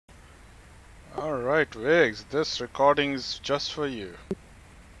Alright, Wigs, this recording is just for you.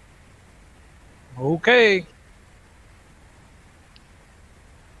 Okay.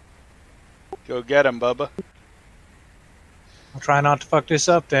 Go get him, Bubba. I'll try not to fuck this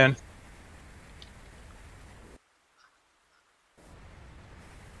up then.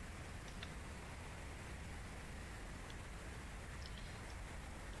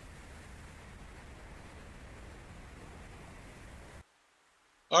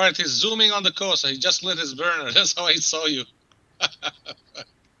 Alright, he's zooming on the coast. He just lit his burner. That's how I saw you.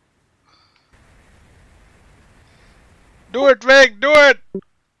 Do it, Wig! Do it!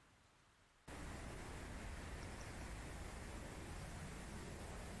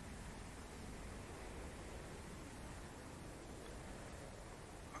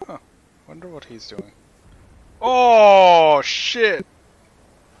 Huh. Wonder what he's doing. Oh, shit!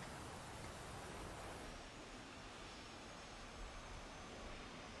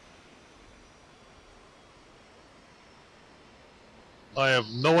 I have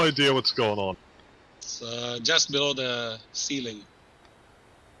no idea what's going on. It's just below the ceiling.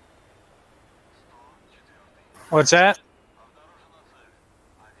 What's that?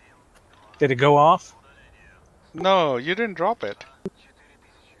 Did it go off? No, you didn't drop it.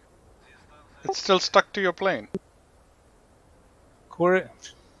 It's still stuck to your plane.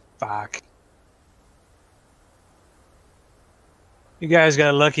 Fuck. You guys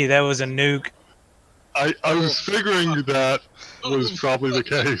got lucky that was a nuke. I was figuring that was probably the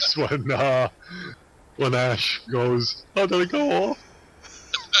case when Ash goes, "Oh, did it go off?"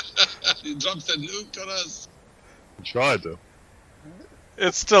 He drops the nuke on us. I tried to.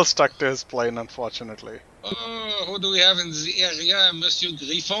 It's still stuck to his plane, unfortunately. Oh, who do we have in the area? Monsieur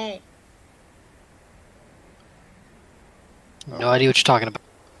Griffon? No idea what you're talking about.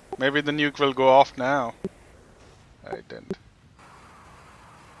 Maybe the nuke will go off now. I didn't.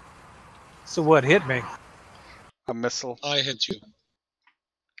 So what hit me? A missile. I hit you.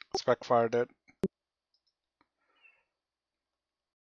 Spec fired it.